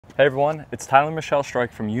Hey everyone, it's Tyler and Michelle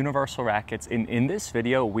Strike from Universal Rackets, and in this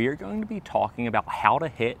video we are going to be talking about how to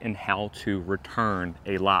hit and how to return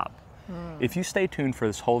a lob. If you stay tuned for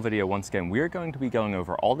this whole video, once again, we are going to be going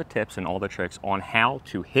over all the tips and all the tricks on how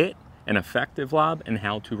to hit an effective lob and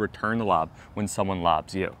how to return the lob when someone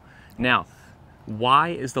lobs you. Now, why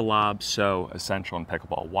is the lob so essential in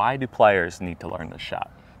pickleball? Why do players need to learn this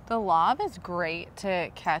shot? The lob is great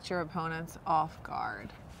to catch your opponents off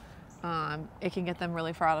guard. It can get them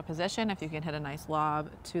really far out of position if you can hit a nice lob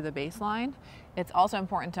to the baseline. It's also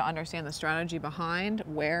important to understand the strategy behind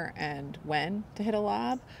where and when to hit a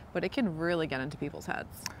lob, but it can really get into people's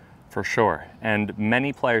heads. For sure, and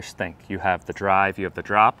many players think you have the drive, you have the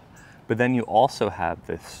drop, but then you also have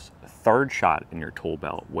this third shot in your tool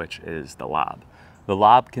belt, which is the lob. The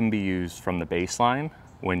lob can be used from the baseline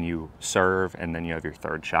when you serve and then you have your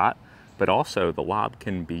third shot, but also the lob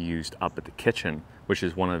can be used up at the kitchen, which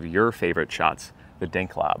is one of your favorite shots, the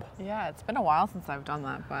dink lob. Yeah, it's been a while since I've done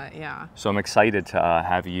that, but yeah. So I'm excited to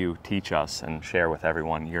have you teach us and share with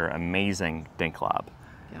everyone your amazing dink lob.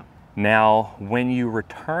 Yep. Now, when you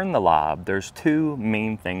return the lob, there's two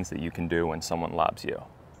main things that you can do when someone lobs you.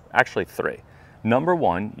 Actually, three. Number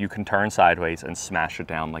one, you can turn sideways and smash it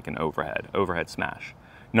down like an overhead smash.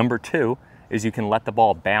 Number two is you can let the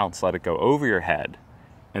ball bounce, let it go over your head,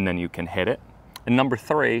 and then you can hit it. And number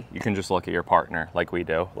three, you can just look at your partner like we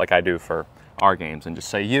do, like I do for our games, and just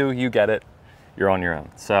say, you get it, you're on your own.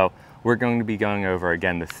 So we're going to be going over,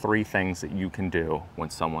 again, the three things that you can do when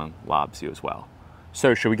someone lobs you as well.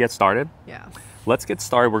 So should we get started? Yes. Let's get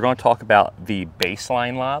started. We're going to talk about the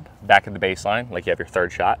baseline lob, back at the baseline, like you have your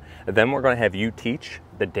third shot. And then we're going to have you teach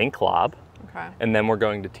the dink lob. Okay. And then we're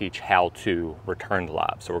going to teach how to return the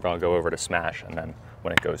lob. So we're going to go over to smash and then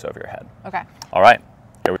when it goes over your head. Okay. All right.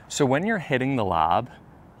 So when you're hitting the lob,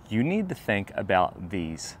 you need to think about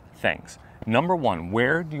these things. Number one,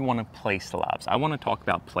 where do you want to place the lobs? I want to talk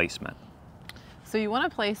about placement. So you want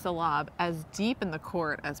to place the lob as deep in the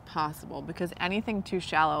court as possible, because anything too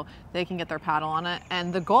shallow, they can get their paddle on it.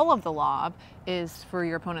 And the goal of the lob is for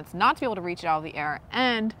your opponents not to be able to reach it out of the air.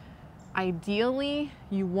 And ideally,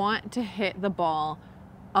 you want to hit the ball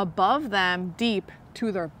above them deep to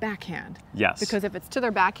their backhand. Yes. Because if it's to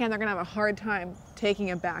their backhand, they're going to have a hard time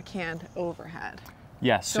taking a backhand overhead.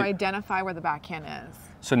 Yes. So identify where the backhand is.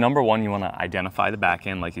 So number one, you want to identify the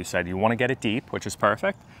backhand, like you said. You want to get it deep, which is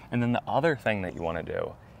perfect. And then the other thing that you want to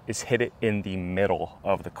do is hit it in the middle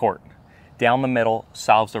of the court. Down the middle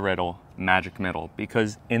solves the riddle, magic middle,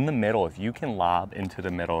 because in the middle, if you can lob into the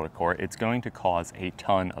middle of the court, it's going to cause a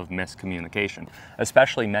ton of miscommunication.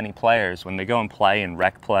 Especially many players, when they go and play in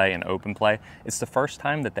rec play and open play, it's the first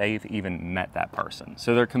time that they've even met that person.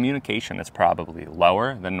 So their communication is probably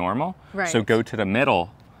lower than normal. Right. So go to the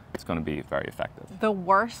middle, it's going to be very effective. The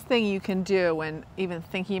worst thing you can do when even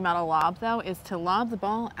thinking about a lob, though, is to lob the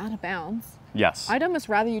ball out of bounds. Yes. I'd almost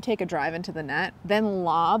rather you take a drive into the net, then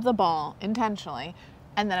lob the ball intentionally,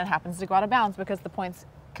 and then it happens to go out of bounds because the point's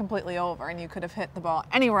completely over and you could have hit the ball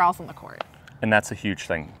anywhere else on the court. And that's a huge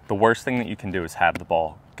thing. The worst thing that you can do is have the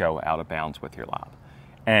ball go out of bounds with your lob.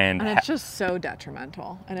 And it's just so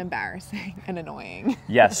detrimental and embarrassing and annoying.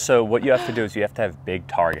 Yes, so what you have to do is you have to have big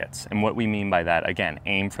targets. And what we mean by that, again,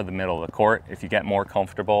 aim for the middle of the court. If you get more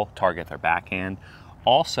comfortable, target their backhand.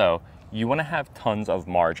 Also, you want to have tons of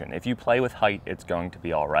margin. If you play with height, it's going to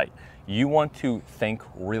be all right. You want to think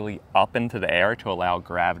really up into the air to allow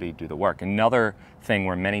gravity to do the work. Another thing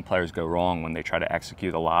where many players go wrong when they try to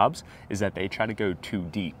execute the lobs is that they try to go too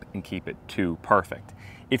deep and keep it too perfect.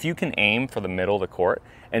 If you can aim for the middle of the court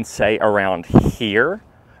and say around here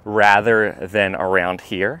rather than around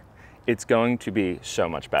here, it's going to be so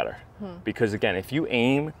much better. Because again, if you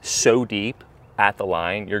aim so deep at the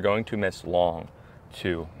line, you're going to miss long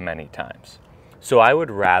too many times. So I would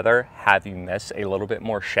rather have you miss a little bit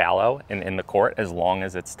more shallow and in the court as long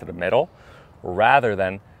as it's to the middle, rather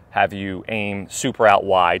than have you aim super out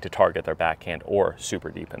wide to target their backhand or super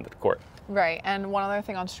deep into the court. Right, and one other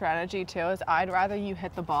thing on strategy too is I'd rather you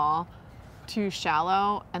hit the ball too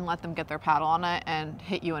shallow and let them get their paddle on it and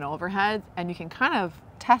hit you in overheads, and you can kind of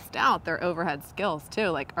test out their overhead skills too.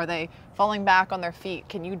 Like, are they falling back on their feet?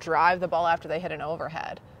 Can you drive the ball after they hit an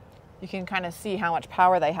overhead? You can kind of see how much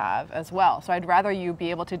power they have as well. So I'd rather you be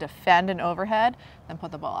able to defend an overhead than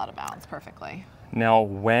put the ball out of bounds perfectly. Now,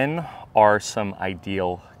 when are some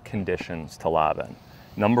ideal conditions to lob in?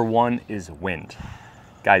 Number one is wind.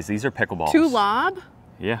 Guys, these are pickleballs. To lob?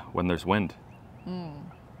 Yeah, when there's wind.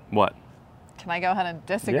 What? Can I go ahead and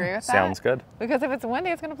disagree with that? Sounds good. Because if it's windy,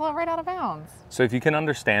 it's going to blow right out of bounds. So if you can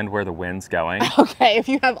understand where the wind's going. Okay, if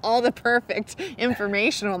you have all the perfect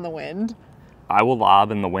information on the wind. I will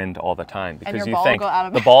lob in the wind all the time And because your you ball think will go out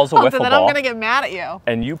of the ball's a bounds, wiffle and then ball. I'm gonna get mad at you.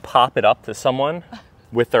 And you pop it up to someone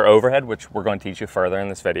with their overhead, which we're going to teach you further in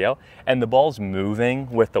this video, and the ball's moving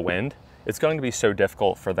with the wind, it's going to be so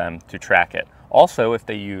difficult for them to track it. Also, if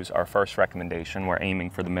they use our first recommendation, we're aiming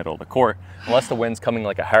for the middle of the court, unless the wind's coming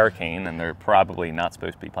like a hurricane and they're probably not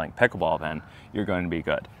supposed to be playing pickleball, then you're going to be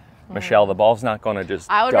good. Michelle, the ball's not going to just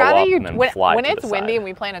I would go rather up you and then when fly to it's the windy side. and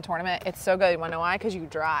we play in a tournament. It's so good. You want to know why? Because you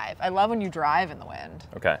drive. I love when you drive in the wind.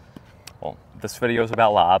 Okay. Well, this video is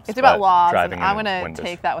about lobs. It's about but lobs, driving and I'm in going wind to is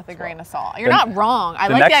take that with a as grain well. of salt. You're not wrong. I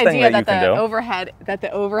the like the next thing idea that that you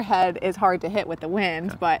the overhead is hard to hit with the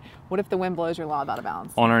wind, but what if the wind blows your lob out of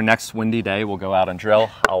bounds? On our next windy day, we'll go out and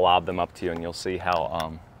drill. I'll lob them up to you and you'll see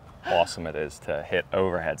how awesome it is to hit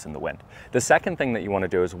overheads in the wind. The second thing that you want to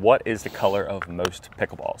do is, what is the color of most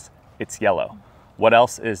pickleballs? It's yellow. What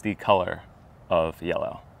else is the color of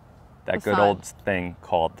yellow? That The good sun. old thing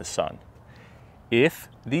called the sun. If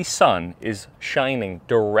the sun is shining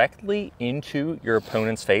directly into your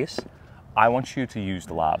opponent's face, I want you to use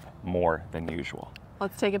the lob more than usual.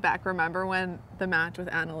 Let's take it back. Remember when the match with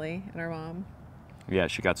Annalie and her mom? Yeah,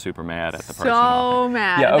 she got super mad at the person. So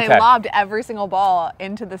mad. Yeah, And okay. they lobbed every single ball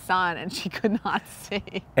into the sun and she could not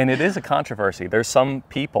see. And it is a controversy. There's some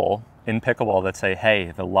people in pickleball that say,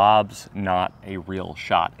 hey, the lob's not a real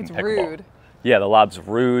shot in It's pickleball. rude. Yeah, the lob's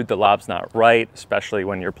rude, the lob's not right, especially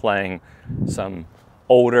when you're playing some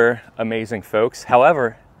older, amazing folks.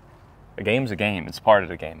 However, a game's a game. It's part of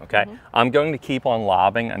the game, okay? I'm going to keep on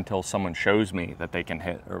lobbing until someone shows me that they can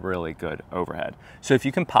hit a really good overhead. So if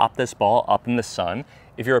you can pop this ball up in the sun,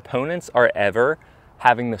 if your opponents are ever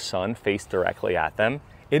having the sun face directly at them,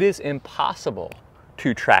 it is impossible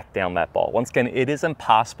to track down that ball. Once again, it is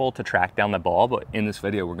impossible to track down the ball, but in this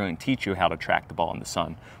video, we're going to teach you how to track the ball in the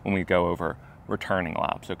sun when we go over returning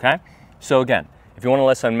lobs, okay? So again, if you want to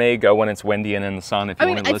listen to me, go when it's windy and in the sun. If you I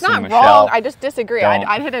mean, want to it's listen not to Michelle, wrong. I just disagree. don't.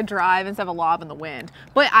 I'd hit a drive instead of a lob in the wind.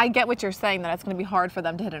 But I get what you're saying, that it's going to be hard for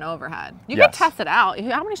them to hit an overhead. You Yes. can test it out.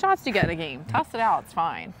 How many shots do you get in a game? Test it out. It's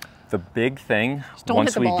fine. the big thing, don't once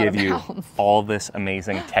hit the we ball out give of you bounds. all this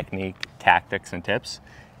amazing technique, tactics, and tips,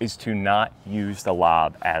 is to not use the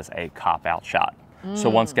lob as a cop-out shot.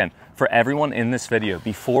 So once again, for everyone in this video,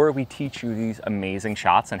 before we teach you these amazing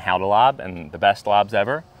shots and how to lob and the best lobs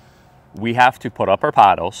ever, we have to put up our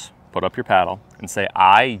paddles, put up your paddle, and say,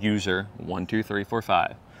 I, user 1, 2, 3, 4,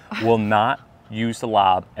 5, will not use the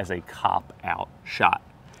lob as a cop-out shot.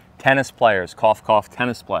 Tennis players, cough, cough,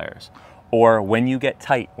 tennis players. Or when you get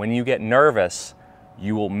tight, when you get nervous,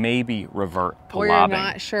 you will maybe revert to Or lobbing. you're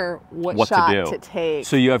not sure what to shot do. to take.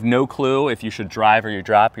 So you have no clue if you should drive or you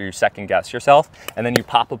drop, or you second guess yourself, and then you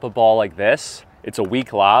pop up a ball like this. It's a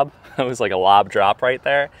weak lob. It was like a lob drop right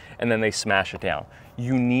there, and then they smash it down.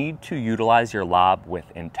 You need to utilize your lob with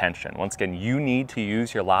intention. Once again, you need to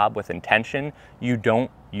use your lob with intention. You don't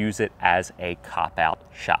use it as a cop-out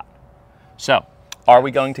shot. So, are we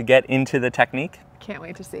going to get into the technique? Can't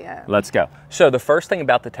wait to see it. Let's go. So the first thing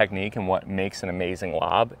about the technique and what makes an amazing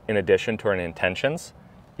lob, in addition to our intentions,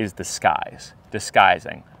 is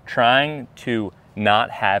disguising, trying to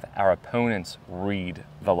not have our opponents read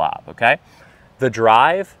the lob, okay? The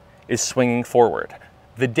drive is swinging forward.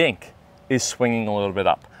 The dink is swinging a little bit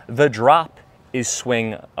up. The drop is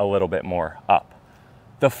swing a little bit more up.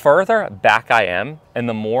 The further back I am and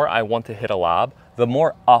the more I want to hit a lob, the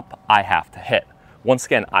more up I have to hit. Once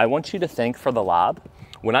again, I want you to think for the lob,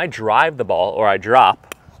 when I drive the ball or I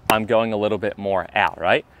drop, I'm going a little bit more out,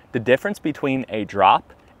 right? The difference between a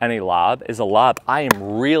drop and a lob is a lob, I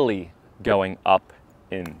am really going up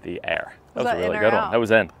in the air. That was a really good one. That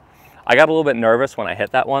was in. I got a little bit nervous when I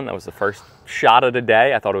hit that one. That was the first shot of the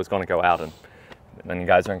day. I thought it was going to go out, and then you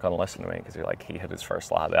guys aren't going to listen to me because you're like, he hit his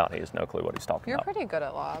first lob out. He has no clue what he's talking about. You're pretty good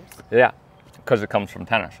at lobs. Yeah, because it comes from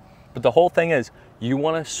tennis. But the whole thing is, you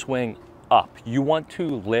want to swing up. You want to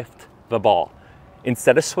lift the ball.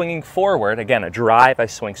 Instead of swinging forward, again, a drive, I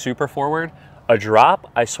swing super forward. A drop,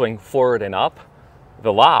 I swing forward and up.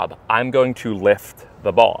 The lob, I'm going to lift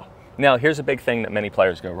the ball. Now, here's a big thing that many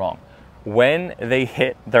players go wrong. When they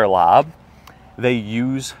hit their lob, they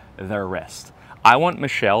use their wrist. I want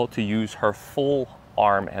Michelle to use her full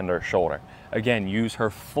arm and her shoulder. Again, use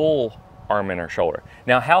her full arm and her shoulder.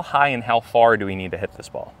 Now, how high and how far do we need to hit this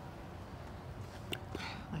ball?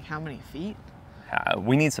 Like how many feet?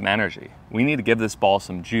 We need some energy. We need to give this ball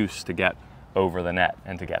some juice to get over the net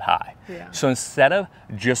and to get high. Yeah. So instead of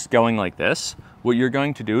just going like this, what you're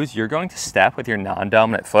going to do is you're going to step with your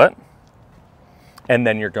non-dominant foot, and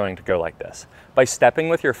then you're going to go like this. By stepping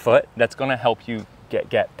with your foot, that's going to help you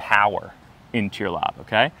get power into your lob,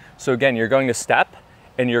 okay? So again, you're going to step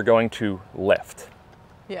and you're going to lift.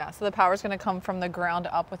 Yeah, so the power is going to come from the ground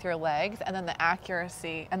up with your legs, and then the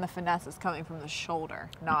accuracy and the finesse is coming from the shoulder,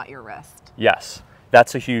 not your wrist. Yes,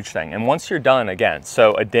 that's a huge thing. And once you're done, again,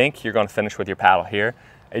 so a dink, you're going to finish with your paddle here.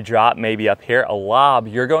 A drop maybe up here. A lob,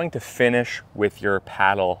 you're going to finish with your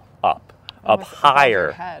paddle up higher.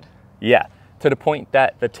 Your head. Yeah, to the point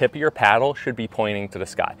that the tip of your paddle should be pointing to the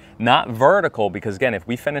sky. Not vertical, because again, if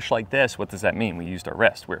we finish like this, what does that mean? We used our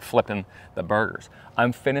wrist. We're flipping the burgers.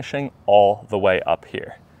 I'm finishing all the way up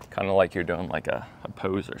here, kind of like you're doing like a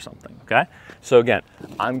pose or something, okay? So again,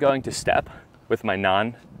 I'm going to step with my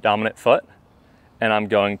non-dominant foot, and I'm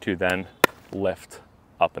going to then lift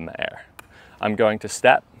up in the air. I'm going to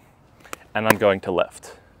step, and I'm going to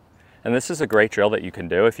lift. And this is a great drill that you can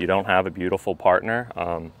do if you don't have a beautiful partner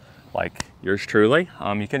like yours truly.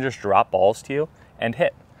 You can just drop balls to you and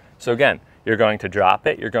hit. So again, you're going to drop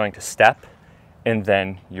it, you're going to step, and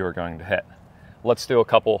then you're going to hit. Let's do a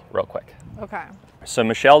couple real quick. Okay. So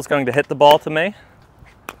Michelle's going to hit the ball to me,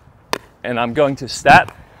 and I'm going to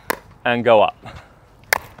step and go up.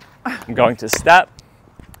 I'm going to step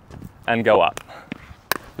and go up.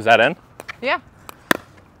 Was that in? Yeah.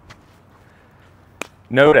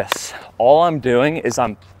 Notice, all I'm doing is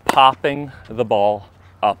I'm popping the ball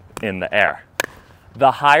up in the air.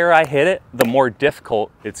 The higher I hit it, the more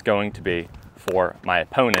difficult it's going to be for my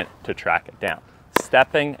opponent to track it down.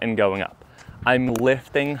 Stepping and going up. I'm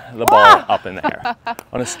lifting the ball up in the air.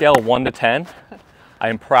 On a scale of 1 to 10, I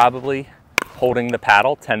am probably holding the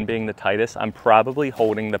paddle, 10 being the tightest, I'm probably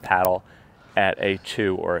holding the paddle at a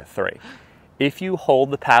 2 or a 3. If you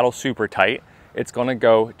hold the paddle super tight, it's gonna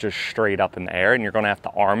go just straight up in the air, and you're gonna have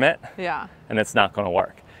to arm it, Yeah. and it's not gonna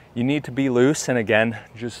work. You need to be loose, and again,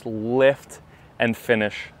 just lift and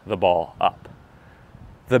finish the ball up.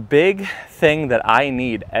 The big thing that I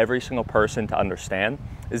need every single person to understand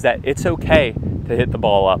is that it's okay to hit the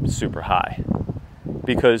ball up super high,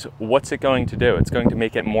 because what's it going to do? It's going to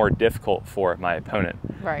make it more difficult for my opponent.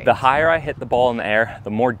 Right. The higher I hit the ball in the air, the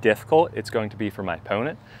more difficult it's going to be for my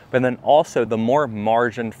opponent, but then also the more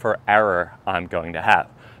margin for error I'm going to have.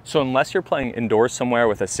 So unless you're playing indoors somewhere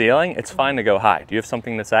with a ceiling, it's fine to go high. Do you have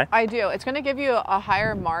something to say? I do. It's going to give you a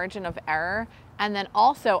higher margin of error, and then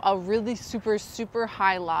also a really super, super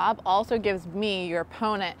high lob also gives me, your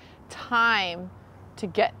opponent, time to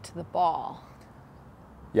get to the ball.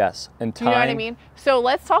 Yes, and time. You know what I mean? So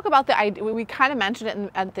let's talk about we kind of mentioned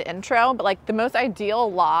it at the intro, but like the most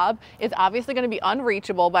ideal lob is obviously going to be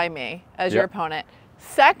unreachable by me as your opponent.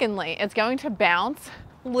 Secondly, it's going to bounce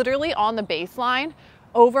literally on the baseline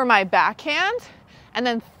over my backhand. And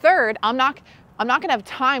then third, I'm not going to have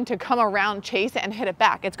time to come around, chase it, and hit it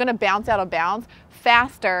back. It's going to bounce out of bounds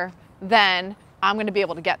faster than I'm going to be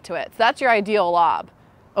able to get to it. So that's your ideal lob.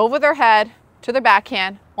 Over their head, to their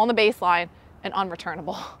backhand, on the baseline, and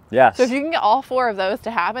unreturnable. Yes. So if you can get all 4 of those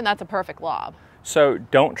to happen, that's a perfect lob. So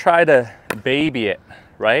don't try to baby it,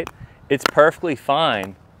 right? It's perfectly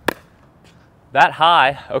fine. That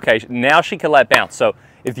high, okay, now she can let bounce. So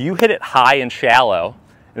if you hit it high and shallow,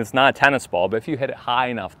 and it's not a tennis ball, but if you hit it high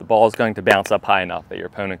enough, the ball is going to bounce up high enough that your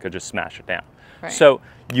opponent could just smash it down. Right. So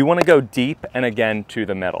you want to go deep and again to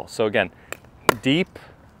the middle. So again, deep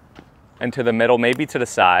and to the middle, maybe to the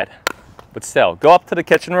side, but still, go up to the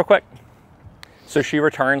kitchen real quick. So she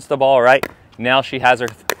returns the ball, right? Now she has her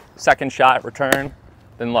second shot return.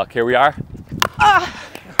 Then look, here we are. Ah!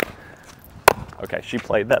 Okay, she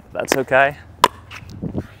played that, that's okay.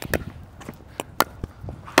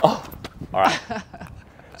 Oh, all right.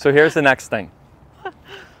 So here's the next thing.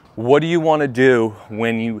 What do you want to do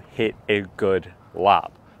when you hit a good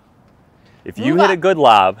lob? If you hit a good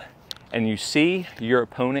lob and you see your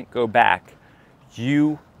opponent go back,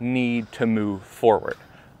 you need to move forward.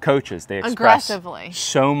 Coaches, they express aggressively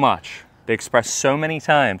so much. They express so many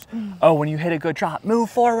times, oh, when you hit a good drop, move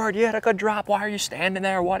forward. You hit a good drop. Why are you standing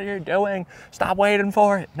there? What are you doing? Stop waiting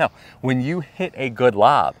for it. No, when you hit a good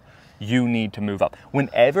lob, you need to move up.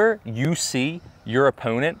 Whenever you see your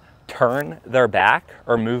opponent turn their back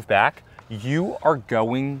or move back, you are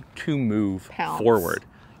going to move forward.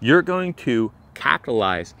 You're going to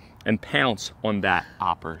capitalize and pounce on that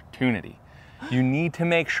opportunity. You need to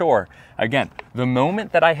make sure, again, the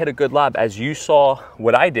moment that I hit a good lob, as you saw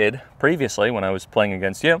what I did previously when I was playing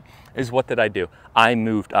against you, is what did I do? I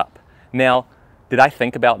moved up. Now, did I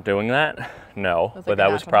think about doing that? No, but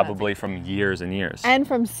that was probably from years and years. And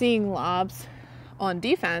from seeing lobs on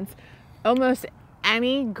defense, almost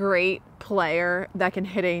any great player that can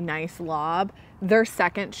hit a nice lob, their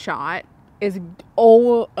second shot is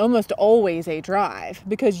almost always a drive,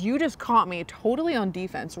 because you just caught me totally on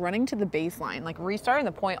defense, running to the baseline, like restarting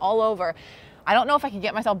the point all over. I don't know if I can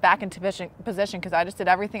get myself back into position because I just did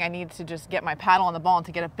everything I needed to just get my paddle on the ball and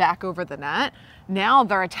to get it back over the net. Now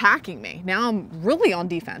they're attacking me. Now I'm really on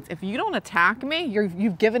defense. If you don't attack me,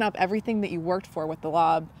 you've given up everything that you worked for with the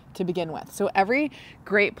lob to begin with. So every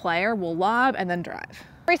great player will lob and then drive.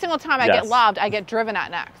 Every single time I get lobbed, I get driven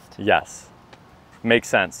at next. Yes, makes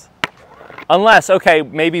sense. Unless, okay,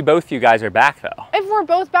 maybe both you guys are back though. If we're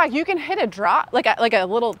both back, you can hit a drop, like a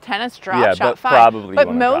little tennis drop shot, but probably.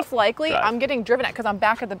 But most likely, I'm getting driven at because I'm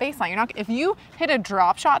back at the baseline. You're not. If you hit a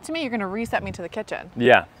drop shot to me, you're going to reset me to the kitchen.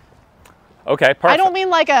 Yeah. Okay. Perfect. I don't mean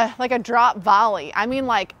like a drop volley. I mean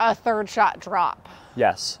like a third shot drop.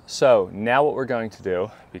 Yes. So now what we're going to do,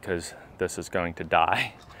 because this is going to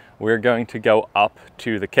die, we're going to go up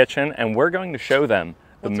to the kitchen and we're going to show them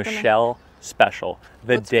the Michelle special,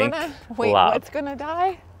 the dink lob. What's gonna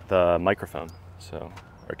die? The microphone. So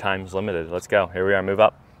our time's limited. Let's go. Here we are. Move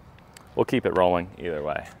up. We'll keep it rolling either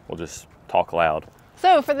way. We'll just talk loud.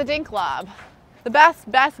 So for the dink lob, the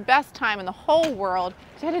best time in the whole world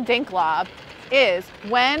to hit a dink lob is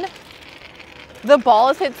when the ball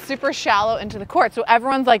is hit super shallow into the court. So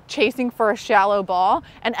everyone's like chasing for a shallow ball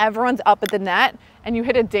and everyone's up at the net and you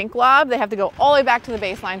hit a dink lob, they have to go all the way back to the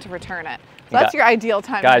baseline to return it. So that's your ideal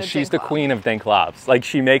time. Guys, she's the queen of dink lobs. Like,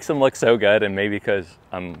 she makes them look so good, and maybe because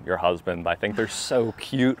I'm your husband, but I think they're so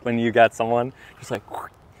cute when you get someone. Just like,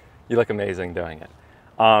 you look amazing doing it.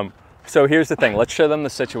 So here's the thing. Let's show them the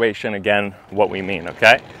situation again, what we mean,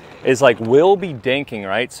 okay? Is like, we'll be dinking,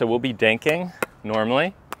 right? So we'll be dinking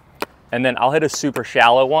normally, and then I'll hit a super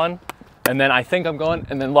shallow one, and then I think I'm going,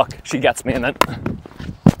 and then look, she gets me, and then,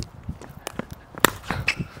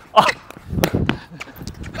 oh.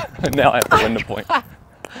 Now I have to win the point.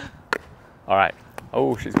 All right.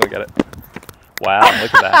 Oh, she's gonna get it. Wow,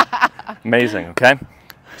 look at that. Amazing, okay?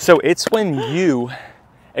 So it's when you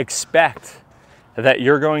expect that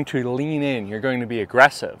you're going to lean in, you're going to be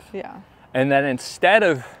aggressive. Yeah. And then instead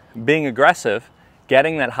of being aggressive,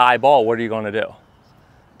 getting that high ball, what are you gonna do?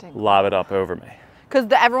 Lob it up over me. Because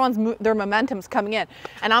their momentum's coming in.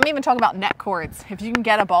 And I'm even talking about net cords. If you can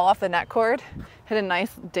get a ball off the net cord, hit a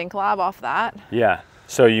nice dink lob off that. Yeah.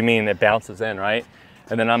 So you mean it bounces in, right?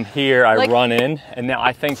 And then I'm here, I run in, and now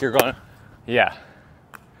I think you're going, yeah.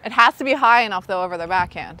 It has to be high enough though over their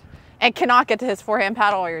backhand. It cannot get to his forehand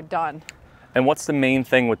paddle or you're done. And what's the main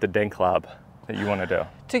thing with the dink lob that you want to do?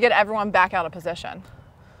 To get everyone back out of position.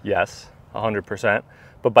 Yes, 100%.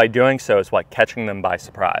 But by doing so, it's what, catching them by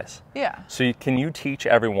surprise. Yeah. So can you teach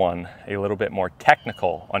everyone a little bit more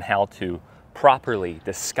technical on how to properly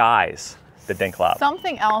disguise the dink lob?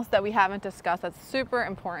 Something else that we haven't discussed that's super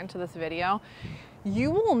important to this video,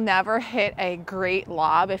 you will never hit a great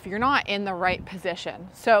lob if you're not in the right position.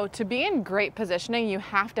 So to be in great positioning, you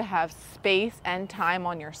have to have space and time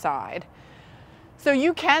on your side. So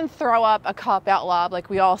you can throw up a cop out lob like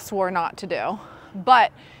we all swore not to do,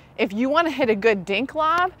 but if you want to hit a good dink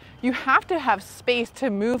lob, you have to have space to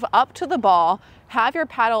move up to the ball, have your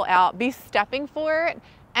paddle out, be stepping for it,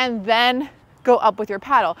 and then go up with your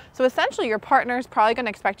paddle. So essentially your partner is probably going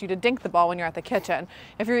to expect you to dink the ball when you're at the kitchen,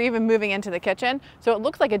 if you're even moving into the kitchen. So it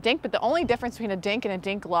looks like a dink, but the only difference between a dink and a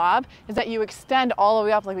dink lob is that you extend all the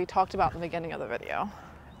way up like we talked about in the beginning of the video.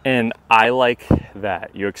 And I like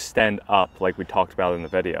that you extend up like we talked about in the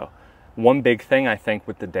video. One big thing I think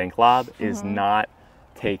with the dink lob is not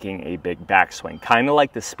taking a big backswing, kind of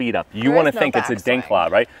like the speed up. You want to think it's a dink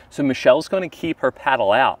lob, right? So Michelle's going to keep her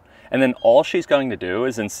paddle out. And then all she's going to do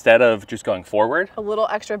is, instead of just going forward, a little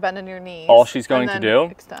extra bend in your knees. all she's going to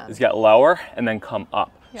do is get lower and then come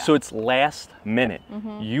up. Yeah. So it's last minute.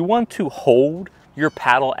 You want to hold your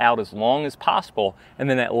paddle out as long as possible, and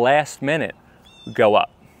then at last minute, go up.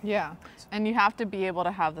 Yeah, and you have to be able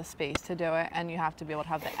to have the space to do it, and you have to be able to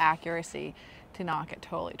have the accuracy to not get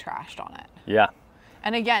totally trashed on it. Yeah.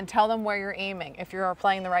 And again, tell them where you're aiming. If you're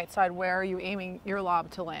playing the right side, where are you aiming your lob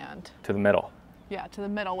to land? To the middle. Yeah, to the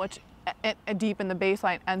middle, which deep in the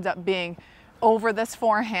baseline ends up being over this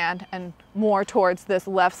forehand and more towards this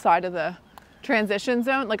left side of the transition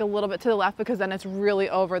zone, like a little bit to the left, because then it's really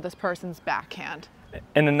over this person's backhand.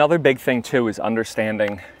 And another big thing too is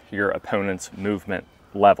understanding your opponent's movement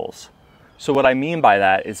levels. So what I mean by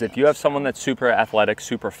that is if you have someone that's super athletic,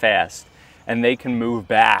 super fast, and they can move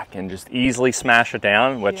back and just easily smash it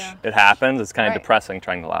down, which it happens, it's kind of depressing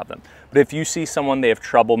trying to lob them. But if you see someone, they have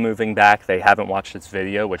trouble moving back, they haven't watched this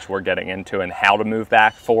video, which we're getting into, and how to move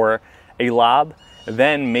back for a lob,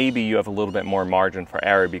 then maybe you have a little bit more margin for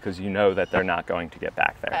error because you know that they're not going to get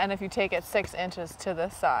back there. And if you take it 6 inches to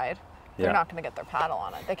this side, they're not going to get their paddle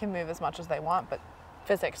on it. They can move as much as they want, but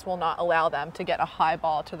physics will not allow them to get a high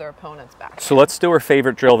ball to their opponent's back. So let's do our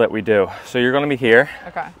favorite drill that we do. So you're going to be here.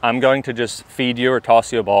 Okay. I'm going to just feed you or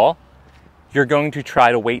toss you a ball. You're going to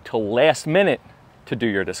try to wait till last minute to do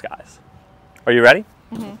your disguise. Are you ready?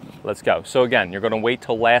 Mm-hmm. Let's go. So again, you're going to wait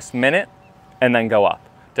till last minute and then go up.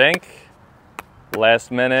 Dink,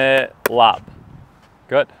 last minute, lob.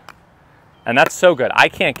 Good. And that's so good. I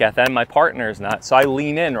can't get that, my partner is not. So I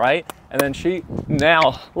lean in, right? And then she,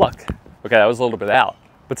 now, look. Okay, that was a little bit out.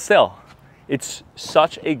 But still, it's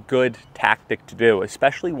such a good tactic to do,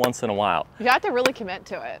 especially once in a while. You have to really commit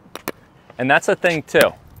to it. And that's the thing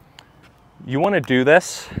too. You want to do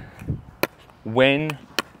this when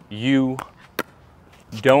you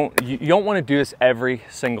don't want to do this every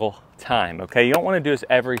single time, okay? You don't want to do this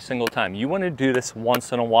every single time. You want to do this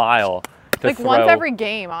once in a while to like throw once every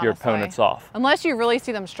game, honestly. your opponents off. Unless you really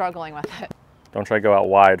see them struggling with it. Don't try to go out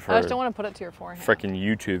wide for I just don't want to put it to your forehand. Freaking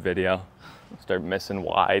YouTube video. Start missing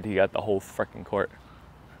wide. He got the whole freaking court.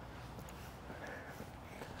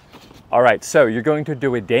 All right, so you're going to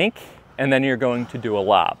do a dink and then you're going to do a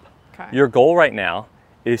lob. Okay. Your goal right now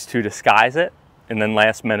is to disguise it and then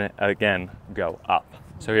last minute again go up.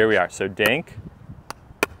 So here we are. So dink,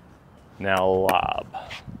 now lob.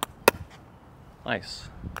 Nice.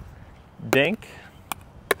 Dink,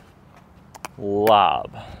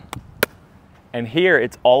 lob. And here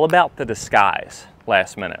it's all about the disguise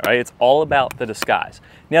last minute, right? It's all about the disguise.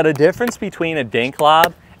 Now the difference between a dink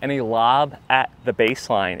lob and a lob at the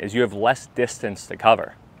baseline is you have less distance to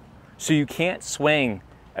cover. So you can't swing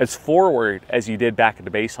as forward as you did back at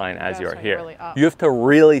the baseline as you are here. Really you have to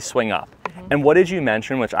really swing up. And what did you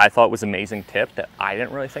mention, which I thought was an amazing tip that I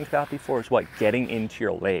didn't really think about before, is what? Getting into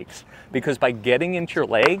your legs. Because by getting into your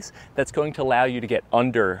legs, that's going to allow you to get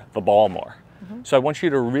under the ball more. So I want you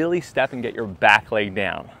to really step and get your back leg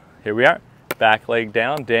down. Here we are, back leg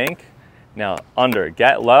down, dink. Now under,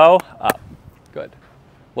 get low, up, good.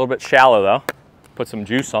 A little bit shallow though, put some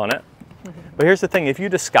juice on it. But here's the thing, if you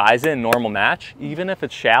disguise it in normal match, even if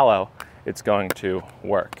it's shallow, it's going to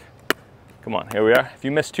work. Come on, here we are. If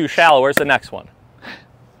you miss too shallow, where's the next one?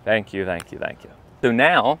 Thank you, thank you, thank you.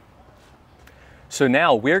 So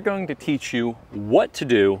now we're going to teach you what to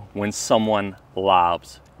do when someone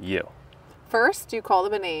lobs you. First, you call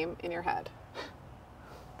them a name in your head.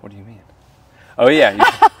 What do you mean? Oh yeah,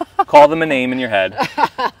 you call them a name in your head.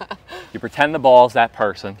 You pretend the ball's that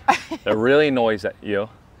person that really annoys at you.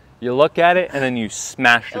 You look at it and then you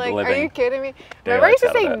smash the living. Are you kidding me? Remember I used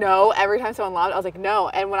to say no every time someone lobbed? I was like, no.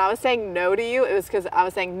 And when I was saying no to you, it was because I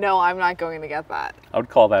was saying, no, I'm not going to get that. I would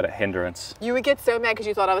call that a hindrance. You would get so mad because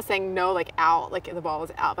you thought I was saying no, like out, like the ball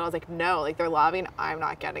was out. But I was like, no, like they're lobbing, I'm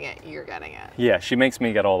not getting it, you're getting it. Yeah, she makes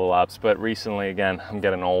me get all the lobs. But recently, again, I'm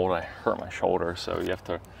getting old. I hurt my shoulder, so you have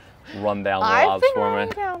to run down the lobs for me. I've been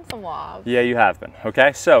running down some lobs. Yeah, you have been.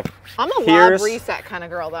 Okay, so I'm a lob reset kind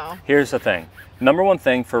of girl, though. Here's the thing. Number one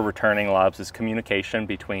thing for returning lobs is communication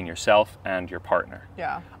between yourself and your partner.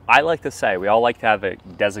 Yeah. I like to say we all like to have a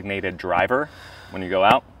designated driver when you go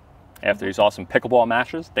out after these awesome pickleball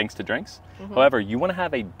matches, thanks to drinks. However, you want to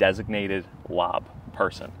have a designated lob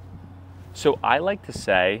person. So I like to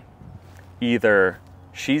say either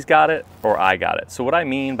she's got it or I got it. So what I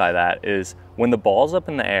mean by that is when the ball's up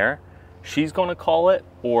in the air, she's going to call it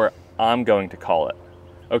or I'm going to call it.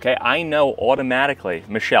 Okay, I know automatically,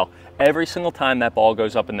 Michelle, every single time that ball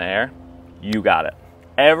goes up in the air, you got it.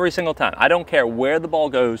 Every single time. I don't care where the ball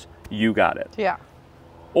goes, you got it. Yeah.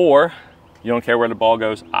 Or you don't care where the ball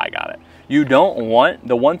goes, I got it. You don't want,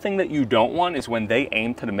 the one thing that you don't want is when they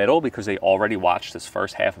aim to the middle because they already watched this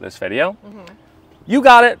first half of this video. You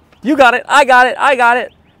got it, I got it, I got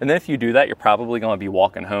it. And then if you do that, you're probably going to be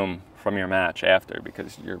walking home from your match after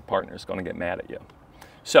because your partner's going to get mad at you.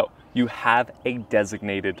 So you have a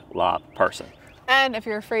designated lob person. And if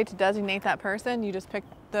you're afraid to designate that person, you just pick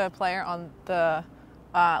the player on the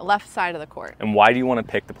left side of the court. And why do you want to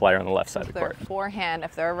pick the player on the left side of the court? Their forehand,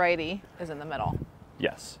 if they're a righty, is in the middle.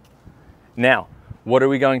 Yes. Now, what are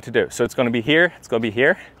we going to do? So it's going to be here, it's going to be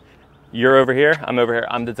here. You're over here, I'm over here.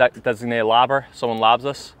 I'm the designated lobber. Someone lobs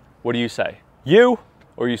us. What do you say? You?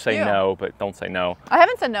 Or you say no, but don't say no. I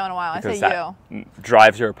haven't said no in a while. I say you.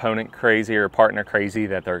 Drives your opponent crazy or partner crazy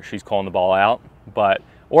that she's calling the ball out.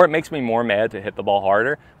 Or it makes me more mad to hit the ball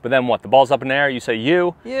harder. But then what? The ball's up in the air, you say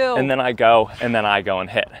you, and then I go and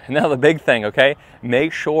hit. Now the big thing, okay?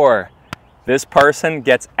 Make sure this person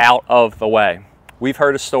gets out of the way. We've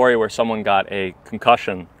heard a story where someone got a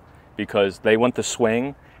concussion because they went to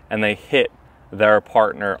swing and they hit their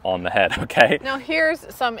partner on the head, okay? Now here's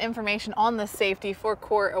some information on the safety for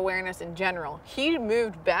court awareness in general. He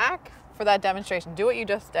moved back for that demonstration. Do what you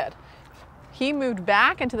just did. he moved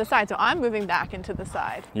back into the side, so I'm moving back into the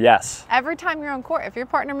side. Yes. Every time you're on court, if your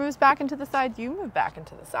partner moves back into the side, you move back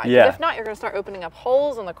into the side. Yeah. If not, you're going to start opening up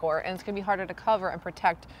holes in the court, and it's going to be harder to cover and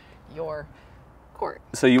protect your court.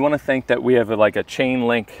 So you want to think that we have like a chain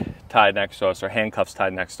link tied next to us or handcuffs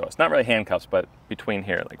tied next to us. Not really handcuffs, but between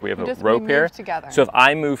here. Like we have a rope here. Together. So if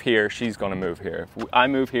I move here, she's going to move here. If I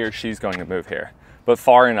move here, she's going to move here. But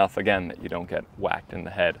far enough, again, that you don't get whacked in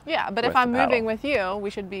the head. Yeah, but if I'm moving with you,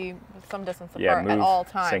 we should be some distance apart at all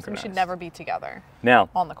times. We should never be together now,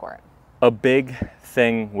 on the court. A big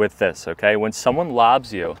thing with this, okay? When someone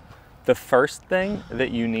lobs you, the first thing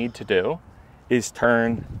that you need to do is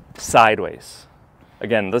turn sideways.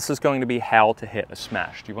 Again, this is going to be how to hit a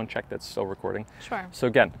smash. Do you want to check that's still recording? Sure. So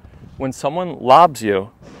again, when someone lobs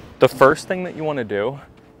you, the first thing that you want to do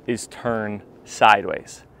is turn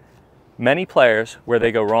sideways. Many players, where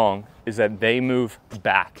they go wrong is that they move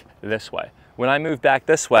back this way. When I move back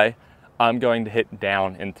this way, I'm going to hit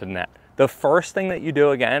down into net. The first thing that you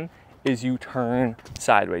do again is you turn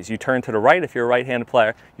sideways. You turn to the right if you're a right-handed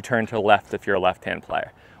player, you turn to the left if you're a left-handed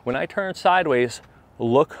player. When I turn sideways,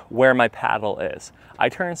 look where my paddle is. I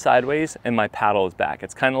turn sideways and my paddle is back.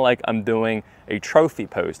 It's kind of like I'm doing a trophy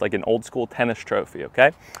pose, like an old school tennis trophy,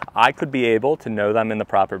 okay? I could be able to know that I'm in the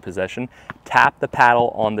proper position, tap the paddle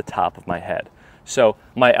on the top of my head. So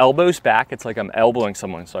my elbow's back, it's like I'm elbowing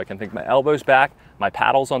someone. So I can think my elbow's back, my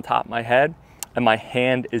paddle's on top of my head, and my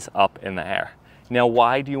hand is up in the air. Now,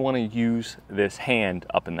 why do you want to use this hand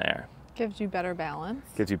up in the air? Gives you better balance.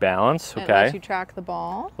 Gives you balance, okay. It lets you track the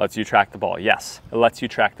ball. Lets you track the ball, yes. It lets you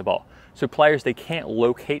track the ball. So players, they can't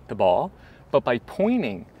locate the ball, but by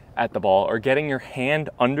pointing at the ball or getting your hand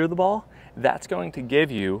under the ball, that's going to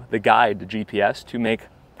give you the guide, the GPS, to make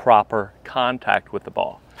proper contact with the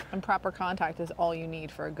ball. And proper contact is all you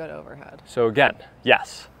need for a good overhead. So again,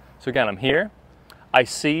 yes. So again, I'm here. I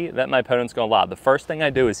see that my opponent's going to lob. The first thing I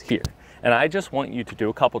do is here. And I just want you to do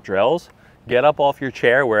a couple drills. Get up off your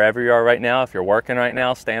chair, wherever you are right now. If you're working right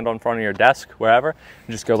now, stand on front of your desk, wherever. And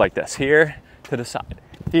just go like this, here to the side,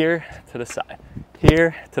 here to the side,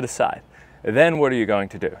 here to the side. And then what are you going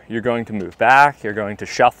to do? You're going to move back, you're going to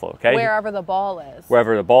shuffle, okay? Wherever the ball is.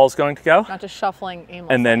 Wherever the ball's going to go. Not just shuffling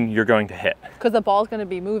aimlessly. And then you're going to hit. Because the ball's going to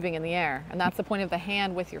be moving in the air, and that's the point of the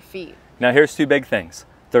hand with your feet. Now here's two big things.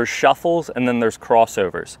 There's shuffles and then there's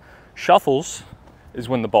crossovers. Shuffles is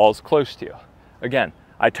when the ball's close to you. Again,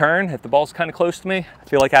 I turn, if the ball's kind of close to me, I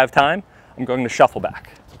feel like I have time, I'm going to shuffle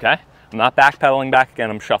back, okay? I'm not backpedaling back again,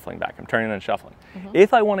 I'm shuffling back. I'm turning and shuffling.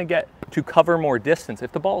 If I want to get to cover more distance,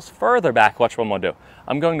 if the ball's further back, watch what I'm going to do.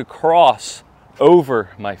 I'm going to cross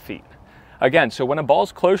over my feet. Again, so when a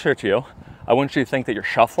ball's closer to you, I want you to think that you're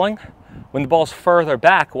shuffling. When the ball's further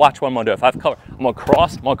back, watch what I'm going to do. If I've covered, I'm going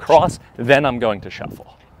to cross, then I'm going to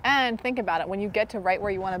shuffle. And think about it, when you get to right where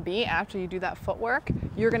you want to be after you do that footwork,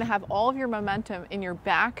 you're going to have all of your momentum in your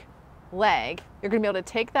back leg. You're going to be able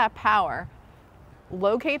to take that power,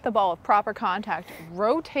 locate the ball with proper contact,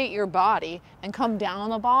 rotate your body, and come down on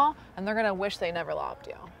the ball, and they're going to wish they never lobbed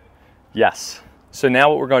you. Yes. So now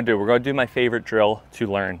what we're going to do, we're going to do my favorite drill to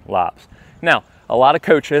learn lobs. Now, a lot of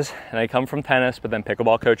coaches, and I come from tennis, but then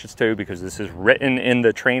pickleball coaches too, because this is written in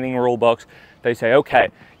the training rule books, they say, okay,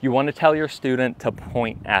 you want to tell your student to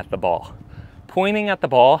point at the ball. Pointing at the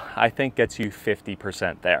ball, I think, gets you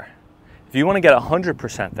 50% there. If you want to get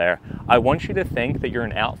 100% there, I want you to think that you're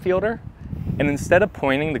an outfielder, and instead of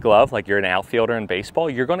pointing the glove like you're an outfielder in baseball,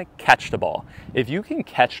 you're going to catch the ball. If you can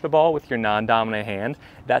catch the ball with your non-dominant hand,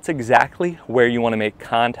 that's exactly where you want to make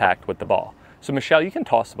contact with the ball. So Michelle, you can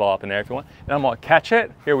toss the ball up in there if you want, and I'm going to catch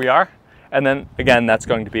it. Here we are. And then again, that's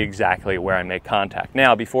going to be exactly where I make contact.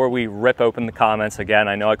 Now, before we rip open the comments, again,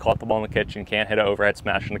 I know I caught the ball in the kitchen, can't hit an overhead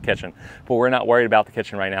smash in the kitchen, but we're not worried about the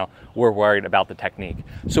kitchen right now. We're worried about the technique.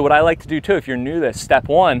 So what I like to do too, if you're new to this, step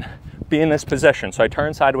one, be in this position. So I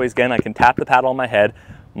turn sideways again, I can tap the paddle on my head,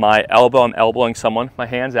 my elbow, I'm elbowing someone, my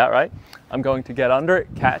hand's out, right? I'm going to get under it,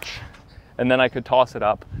 catch, and then I could toss it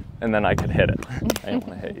up, and then I could hit it. I don't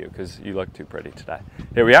want to hit you because you look too pretty today.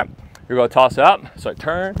 Here we are. You're going to toss it up. So I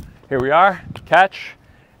turn. Here we are. Catch.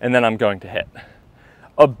 And then I'm going to hit.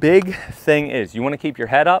 A big thing is you want to keep your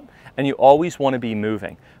head up, and you always want to be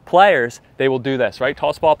moving. Players, they will do this, right?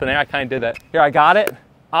 Toss ball up in there. I kind of did that. Here, I got it.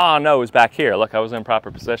 Oh, no, it was back here. Look, I was in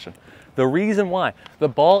proper position. The reason why, the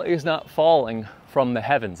ball is not falling from the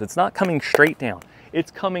heavens. It's not coming straight down.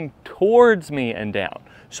 It's coming towards me and down.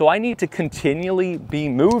 So I need to continually be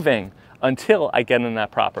moving until I get in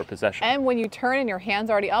that proper position. And when you turn and your hand's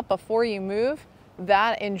already up before you move,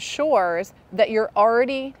 that ensures that you're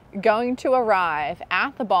already going to arrive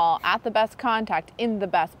at the ball, at the best contact, in the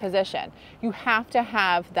best position. You have to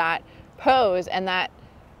have that pose and that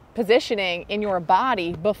positioning in your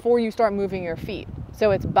body before you start moving your feet.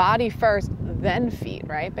 So it's body first, then feet,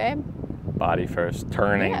 right, babe? Body first,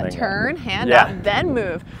 turning. Yeah, turn, hand yeah. up, then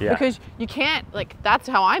move. Yeah. Because you can't, like, that's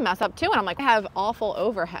how I mess up too. And I'm like, I have awful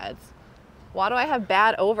overheads. Why do I have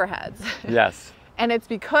bad overheads? Yes. And it's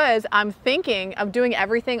because I'm thinking of doing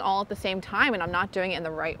everything all at the same time and I'm not doing it in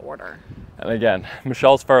the right order. And again,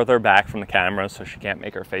 Michelle's further back from the camera, so she can't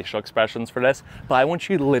make her facial expressions for this, but I want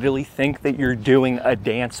you to literally think that you're doing a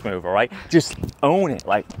dance move, all right? Just own it,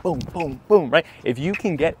 like boom, boom, boom, right? If you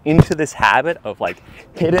can get into this habit of like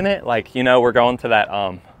hitting it, like, you know, we're going to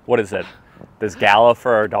that, what is it? This gala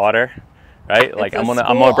for our daughter, right? Like I'm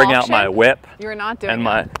gonna bring out my whip. You're not doing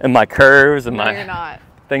and my curves and no, you're not.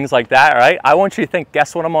 Things like that, right? I want you to think,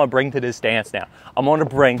 guess what I'm gonna bring to this dance now? I'm gonna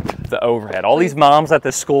bring the overhead. All these moms at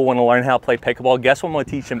this school want to learn how to play pickleball. Guess what I'm gonna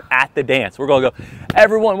teach them at the dance? We're gonna go,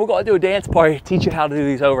 everyone, we're gonna do a dance party, teach you how to do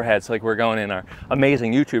these overheads like we're going in our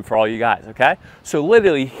amazing YouTube for all you guys, okay? So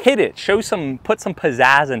literally hit it, put some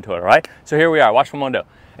pizzazz into it, all right? So here we are, watch what I'm gonna do.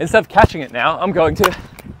 Instead of catching it now, I'm going to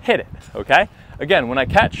hit it, okay? Again, when I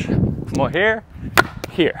catch, I'm gonna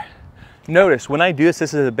here. Notice when I do this,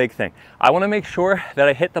 this is a big thing. I want to make sure that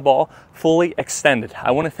I hit the ball fully extended.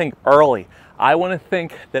 I want to think early. I want to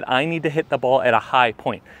think that I need to hit the ball at a high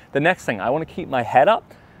point. The next thing, I want to keep my head up,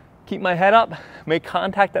 make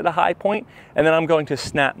contact at a high point, and then I'm going to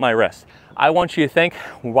snap my wrist. I want you to think,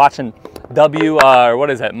 we're watching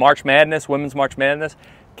March Madness, Women's March Madness.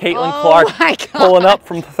 Caitlin Clark pulling up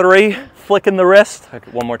from 3, flicking the wrist.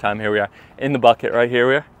 Okay, one more time, here we are. In the bucket, right here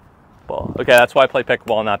we are. Okay, that's why I play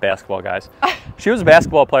pickleball, not basketball, guys. She was a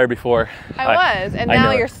basketball player before. I was, and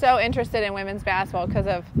now you're so interested in women's basketball because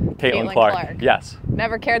of Caitlin Clark. Yes.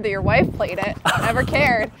 Never cared that your wife played it. Never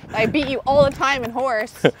cared. I beat you all the time in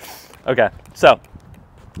horse. Okay, so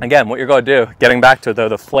again, what you're going to do, getting back to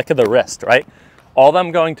the flick of the wrist, right? All that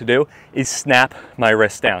I'm going to do is snap my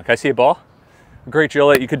wrist down. Can I see a ball? Great,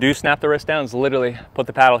 Juliet, you could do snap the wrist down. Is literally put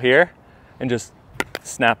the paddle here and just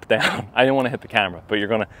snap down. I didn't want to hit the camera, but you're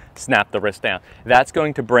going to snap the wrist down. That's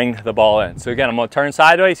going to bring the ball in. So again, I'm going to turn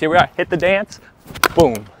sideways. Here we are. Hit the dance.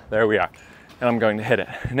 Boom. There we are. And I'm going to hit it.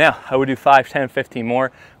 Now, I would do 5, 10, 15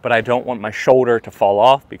 more, but I don't want my shoulder to fall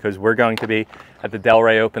off because we're going to be at the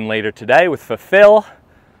Delray Open later today with Fulfill,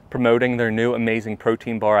 promoting their new amazing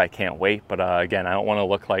protein bar. I can't wait, but again, I don't want to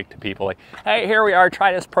look like to people like, hey, here we are,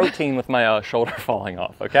 try this protein with my shoulder falling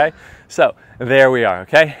off, okay? So there we are,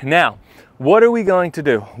 okay? Now, what are we going to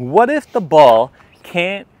do? What if the ball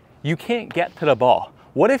you can't get to the ball?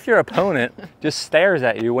 What if your opponent just stares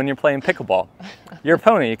at you when you're playing pickleball? Your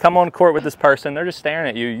opponent, you come on court with this person, they're just staring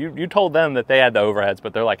at you. You told them that they had the overheads,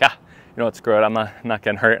 but they're like, you know what, screw it, I'm not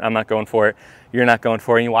getting hurt, I'm not going for it. You're not going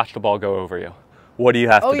for it, and you watch the ball go over you. What do you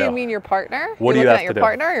have to do? Oh, you mean your partner? What do you have to do? You're looking at your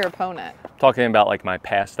partner or your opponent? Talking about like my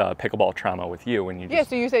past pickleball trauma with you when you just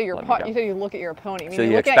so you say you say you look at your opponent. You mean so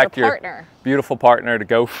you look expect at your partner. Your beautiful partner to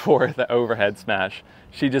go for the overhead smash.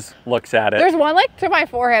 She just looks at it. There's one like to my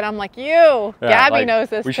forehead. I'm like, Gabby knows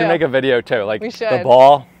this We should make a video too. Like we should. The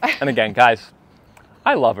ball. And again, guys,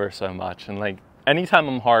 I love her so much. And like anytime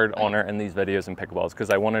I'm hard on her in these videos and pickleballs, because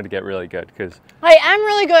I want her to get really good. Because I am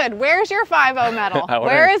really good. Where's your 5-0 medal?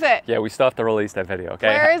 Where is it? Yeah, we still have to release that video, okay?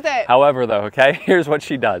 Where is it? However, though, okay, here's what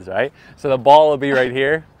she does, right? So the ball will be right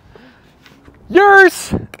here.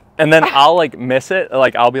 Yours! And then I'll like miss it.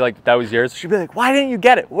 Like I'll be like, that was yours. She'll be like, why didn't you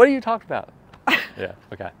get it? What are you talking about? Yeah,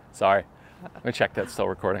 okay, sorry. Let me check that's still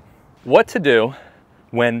recording. What to do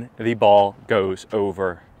when the ball goes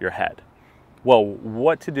over your head? Well,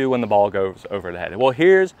 what to do when the ball goes over the head? Well,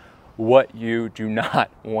 here's what you do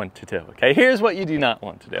not want to do, okay? Here's what you do not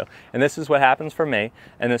want to do. And this is what happens for me,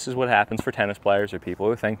 and this is what happens for tennis players or people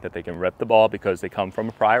who think that they can rip the ball because they come from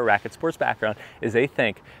a prior racket sports background, is they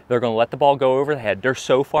think they're gonna let the ball go over the head. They're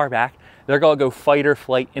so far back, they're gonna go fight or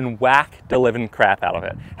flight and whack the living crap out of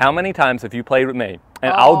it. How many times have you played with me?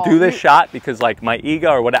 And I'll do this shot because like my ego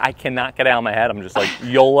or what, I cannot get out of my head. I'm just like,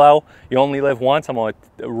 YOLO, you only live once. I'm gonna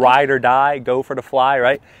ride or die, go for the fly,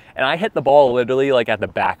 right? And I hit the ball literally like at the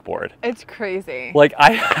backboard. It's crazy. Like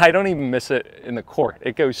I don't even miss it in the court.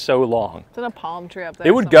 It goes so long. It's in a palm tree up there.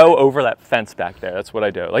 It would go over that fence back there. That's what I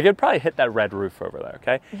do. Like it'd probably hit that red roof over there,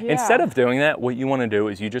 okay? Yeah. Instead of doing that, what you wanna do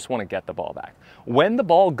is you just wanna get the ball back. When the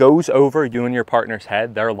ball goes over you and your partner's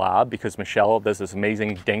head, their lob, because Michelle does this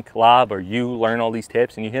amazing dink lob, or you learn all these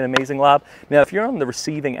tips and you hit an amazing lob. Now, if you're on the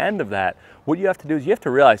receiving end of that, what you have to do is you have to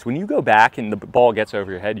realize when you go back and the ball gets over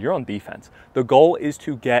your head, you're on defense. The goal is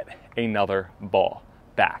to get another ball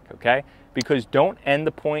back, okay? Because don't end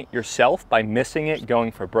the point yourself by missing it,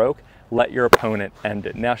 going for broke. Let your opponent end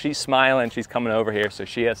it. Now she's smiling, she's coming over here, so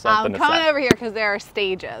she has something to say. I'm coming over here because there are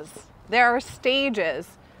stages. There are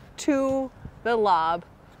stages to the lob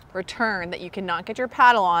return that you cannot get your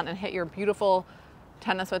paddle on and hit your beautiful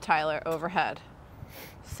tennis with Tyler overhead.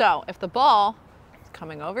 So if the ball is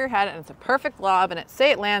coming over your head and it's a perfect lob and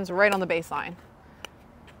say it lands right on the baseline.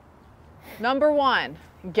 Number one,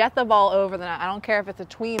 get the ball over the net. I don't care if it's a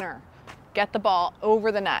tweener. Get the ball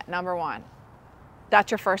over the net, number one.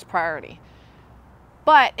 That's your first priority.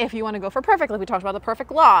 But if you want to go for perfect, like we talked about, the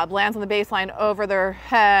perfect lob lands on the baseline over their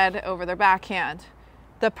head, over their backhand.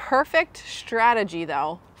 The perfect strategy,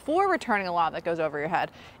 though, for returning a lob that goes over your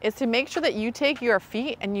head is to make sure that you take your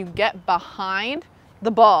feet and you get behind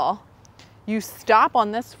the ball. You stop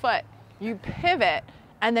on this foot, you pivot,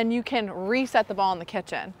 and then you can reset the ball in the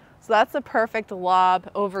kitchen. So that's the perfect lob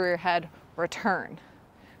over your head return.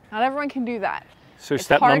 Not everyone can do that. So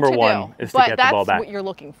step number one is to get the ball back. But that's what you're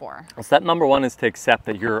looking for. Step number one is to accept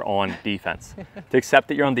that you're on defense. To accept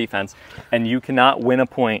that you're on defense, and you cannot win a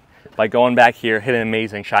point by going back here, hit an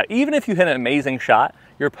amazing shot. Even if you hit an amazing shot,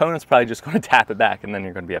 your opponent's probably just going to tap it back, and then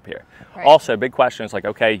you're going to be up here. Right. Also, big question is like,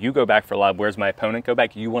 okay, you go back for lob. Where's my opponent go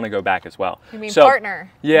back? You want to go back as well. You mean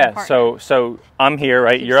partner? Yeah. Partner. So I'm here,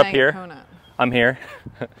 right? You're up here. Opponent. I'm here.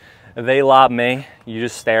 They lob me. You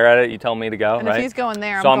just stare at it. You tell me to go, and right? If he's going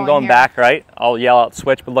there, so I'm going here. back, right? I'll yell out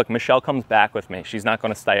switch, but look, Michelle comes back with me. She's not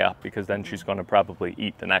going to stay up because then she's going to probably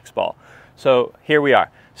eat the next ball. So here we are.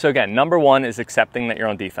 So again, number one is accepting that you're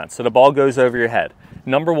on defense. So the ball goes over your head.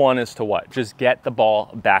 Number one is to what? Just get the ball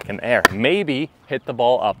back in the air. Maybe hit the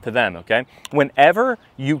ball up to them, okay? Whenever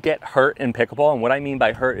you get hurt in pickleball, and what I mean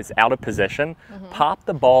by hurt is out of position, pop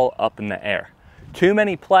the ball up in the air. Too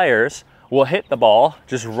many players will hit the ball,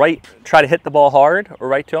 just try to hit the ball hard or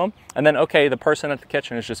right to them, and then, okay, the person at the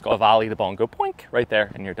kitchen is just going to volley the ball and go poink right there,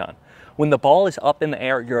 and you're done. When the ball is up in the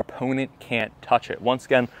air, your opponent can't touch it. Once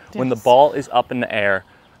again, when the ball is up in the air,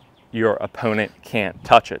 your opponent can't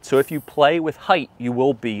touch it. So if you play with height, you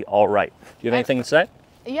will be all right. Do you have anything to say?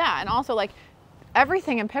 Yeah, and also like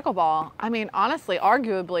everything in pickleball, I mean, honestly,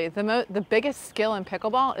 arguably, the biggest skill in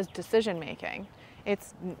pickleball is decision making.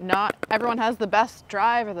 It's not everyone has the best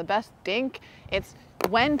drive or the best dink. It's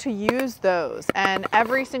when to use those. And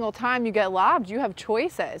every single time you get lobbed, you have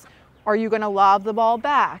choices. Are you going to lob the ball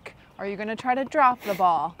back? Are you going to try to drop the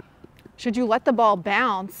ball? Should you let the ball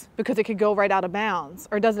bounce because it could go right out of bounds?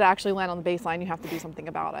 Or does it actually land on the baseline? You have to do something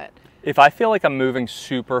about it. If I feel like I'm moving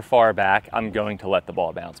super far back, I'm going to let the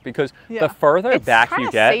ball bounce because the further back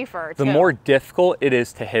you get, the more difficult it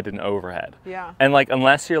is to hit an overhead. Yeah. And like,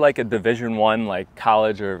 unless you're like a Division I, like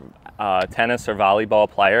college or tennis or volleyball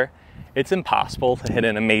player, it's impossible to hit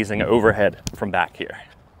an amazing overhead from back here.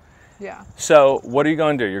 Yeah. So what are you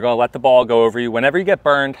going to do? You're going to let the ball go over you. Whenever you get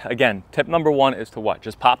burned, again, tip number one is to what?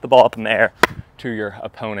 Just pop the ball up in the air to your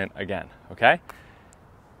opponent again, okay?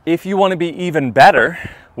 If you want to be even better,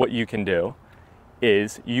 what you can do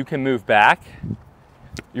is you can move back,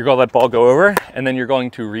 you're going to let ball go over, and then you're going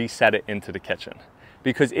to reset it into the kitchen.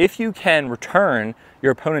 Because if you can return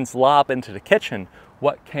your opponent's lob into the kitchen,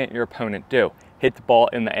 what can't your opponent do? Hit the ball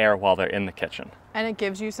in the air while they're in the kitchen. And it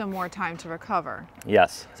gives you some more time to recover.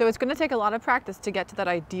 Yes. So it's going to take a lot of practice to get to that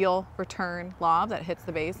ideal return lob that hits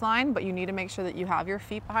the baseline, but you need to make sure that you have your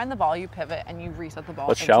feet behind the ball, you pivot, and you reset the ball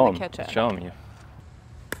into the kitchen. Let's show them you.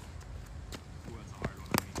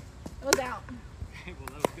 It was out. Well,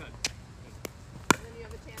 that was good. And then you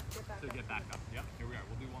have a chance to get back up. Yep, here we are.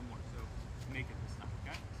 We'll do one more. So make it this time,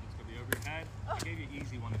 okay? So it's going to be over your head. I gave you an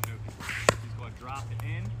easy one to show people. She's going to drop it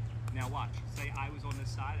in. Now watch. Say I was on this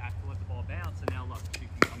side. I have to let the ball bounce, and now look, she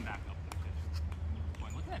can come back up to the pitch.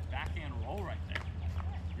 Look at that backhand roll right there.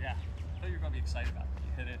 Yeah. I thought you were going to be excited about it.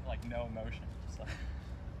 You hit it like no emotion. Just like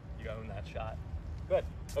you own that shot. Good.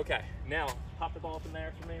 Okay. Now pop the ball up in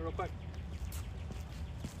there for me real quick.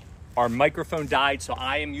 Our microphone died, so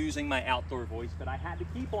I am using my outdoor voice, but I had to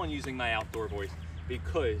keep on using my outdoor voice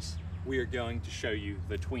because we are going to show you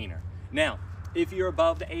the tweener. Now, if you're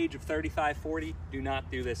above the age of 35, 40, do not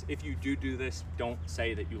do this. If you do this, don't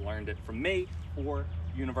say that you learned it from me or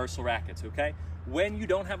Universal Rackets, okay? When you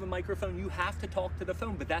don't have a microphone, you have to talk to the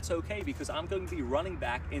phone, but that's okay because I'm going to be running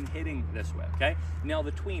back and hitting this way, okay? Now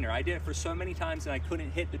the tweener, I did it for so many times and I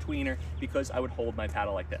couldn't hit the tweener because I would hold my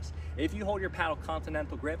paddle like this. If you hold your paddle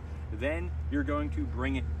continental grip, then you're going to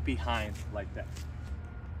bring it behind like this.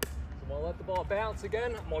 So I'm gonna let the ball bounce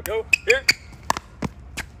again. I'm gonna go here.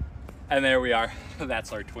 And there we are,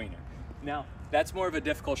 that's our tweener. Now, that's more of a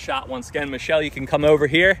difficult shot once again. Michelle, you can come over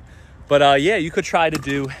here. But yeah, you could try to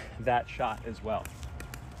do that shot as well.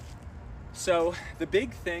 So the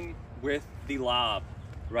big thing with the lob,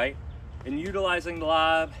 right, in utilizing the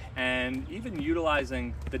lob and even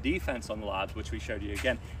utilizing the defense on the lobs, which we showed you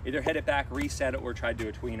again, either hit it back, reset it, or try to do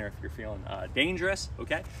a tweener if you're feeling dangerous,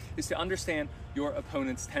 okay, is to understand your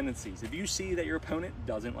opponent's tendencies. If you see that your opponent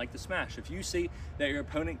doesn't like to smash, if you see that your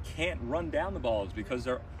opponent can't run down the balls because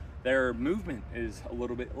their movement is a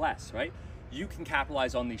little bit less, right? You can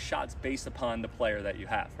capitalize on these shots based upon the player that you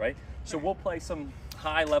have, right? So we'll play some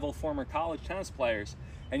high-level former college tennis players,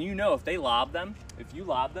 and you know if they lob them, if you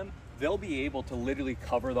lob them, they'll be able to literally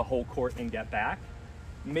cover the whole court and get back.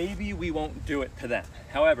 Maybe we won't do it to them.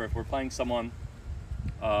 However, if we're playing someone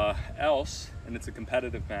else and it's a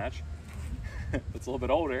competitive match that's a little bit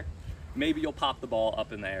older, maybe you'll pop the ball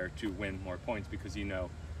up in the air to win more points because you know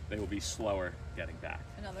they will be slower getting back.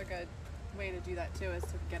 Another good way to do that too is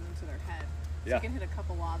to get into their head. So Yeah. you can hit a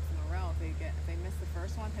couple lobs in a row. If they miss the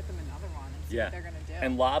first one, hit them another one and see Yeah. what they're gonna do.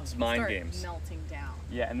 And lobs mind Start games. melting down.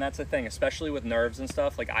 Yeah, and that's the thing, especially with nerves and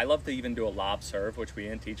stuff. Like, I love to even do a lob serve, which we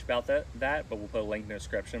didn't teach about that, but we'll put a link in the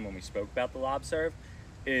description when we spoke about the lob serve.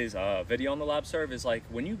 Is a video on the lob serve is like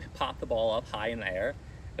when you pop the ball up high in the air,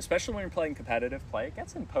 especially when you're playing competitive play, it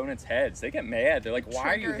gets in opponents' heads. They get mad. They're like,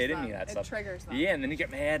 "Why are you hitting me?" That It stuff. triggers them. Yeah, and then you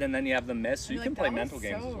get mad, and then you have them miss. So you You're can like, play "That mental was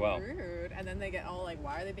games so as well. Rude. And then they get all like,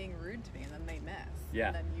 "Why are they being rude to me?" And then they miss. Yeah.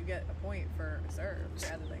 And then you get a point for a serve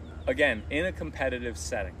for editing them. Again, in a competitive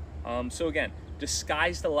setting. So again,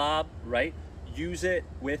 disguise the lob, right? Use it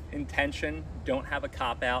with intention. Don't have a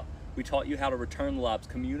cop out. We taught you how to return the lobs.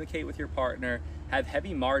 Communicate with your partner. Have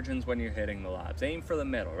heavy margins when you're hitting the lobs. Aim for the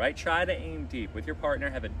middle, right? Try to aim deep. With your partner,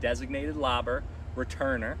 have a designated lobber,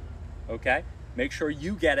 returner, okay? Make sure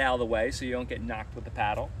you get out of the way so you don't get knocked with the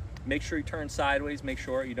paddle. Make sure you turn sideways. Make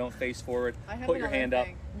sure you don't face forward. Put your hand up.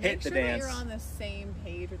 Hit the dance. Make sure that you're on the same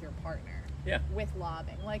page with your partner. Yeah. With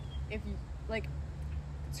lobbing. Like, if you, like...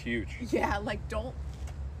 It's huge. Yeah, like, don't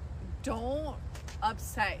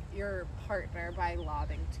upset your partner by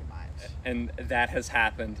lobbing too much. And that has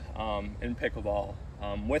happened in pickleball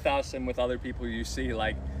with us and with other people you see.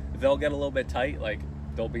 Like, they'll get a little bit tight. Like,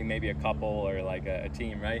 there'll be maybe a couple or like a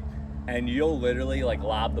team, right? And you'll literally like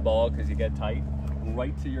lob the ball because you get tight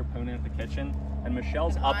right to your opponent at the kitchen. And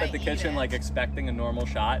Michelle's And up I at the eat kitchen it. like expecting a normal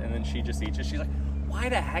shot, and then she just eats it. She's like, "Why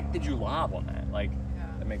the heck did you lob on that?" Like,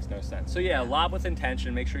 that makes no sense. So yeah, lob with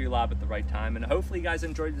intention. Make sure you lob at the right time. And hopefully you guys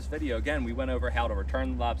enjoyed this video. Again, we went over how to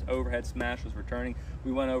return the lobs. Overhead smash was returning.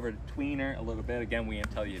 We went over to tweener a little bit. Again, we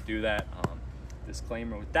didn't tell you to do that.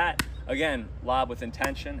 Disclaimer with that. Again, lob with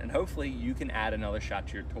intention, and hopefully you can add another shot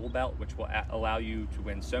to your tool belt, which will allow you to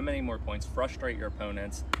win so many more points, frustrate your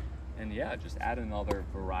opponents, and yeah, just add another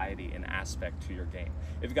variety and aspect to your game.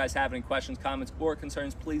 If you guys have any questions, comments, or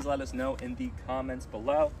concerns, please let us know in the comments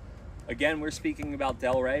below. Again, we're speaking about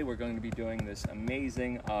Delray. We're going to be doing this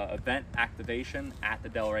amazing event activation at the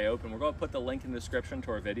Delray Open. We're going to put the link in the description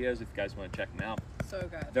to our videos if you guys want to check them out. So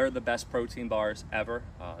good. They're the best protein bars ever.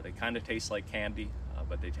 They kind of taste like candy,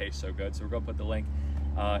 but they taste so good. So we're going to put the link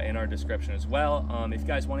in our description as well. If you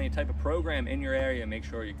guys want any type of program in your area, make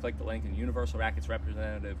sure you click the link, and Universal Rackets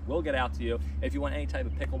representative will get out to you. If you want any type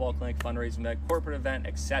of pickleball clinic, fundraising event, corporate event,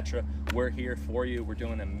 etc., we're here for you. We're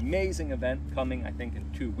doing an amazing event coming, I think,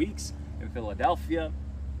 in 2 weeks in Philadelphia.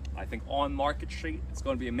 I think on Market Street. It's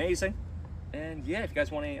going to be amazing. And yeah, if you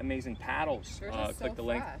guys want any amazing paddles, click the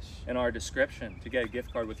link in our description to get a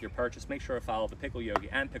gift card with your purchase. Make sure to follow the Pickle Yogi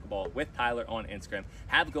and Pickleball with Tyler on Instagram.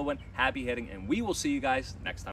 Have a good one, happy hitting, and we will see you guys next time.